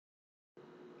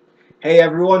Hey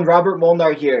everyone, Robert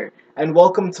Molnar here, and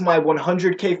welcome to my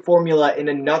 100K Formula in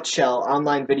a Nutshell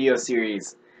online video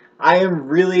series. I am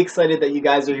really excited that you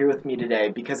guys are here with me today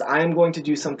because I am going to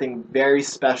do something very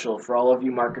special for all of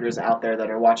you marketers out there that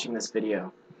are watching this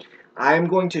video. I am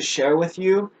going to share with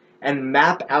you and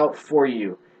map out for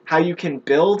you how you can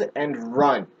build and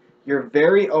run your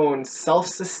very own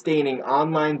self-sustaining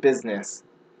online business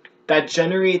that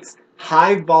generates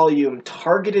high volume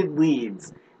targeted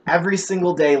leads every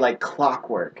single day like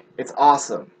clockwork. It's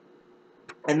awesome.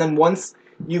 And then once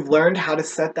you've learned how to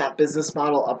set that business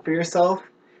model up for yourself,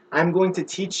 I'm going to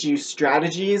teach you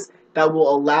strategies that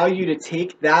will allow you to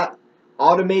take that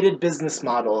automated business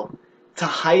model to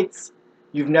heights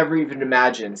you've never even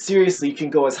imagined. Seriously, you can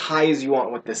go as high as you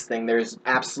want with this thing. There's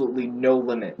absolutely no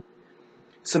limit.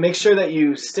 So make sure that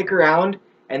you stick around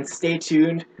and stay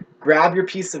tuned. Grab your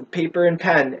piece of paper and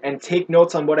pen and take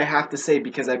notes on what I have to say,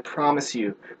 because I promise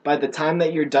you, by the time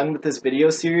that you're done with this video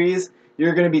series,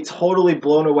 you're going to be totally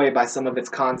blown away by some of its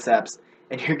concepts,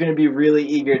 and you're going to be really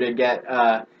eager to get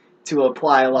to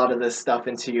apply a lot of this stuff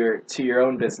into your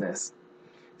own business.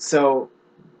 So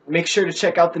make sure to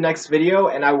check out the next video,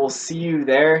 and I will see you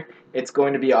there. It's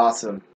going to be awesome.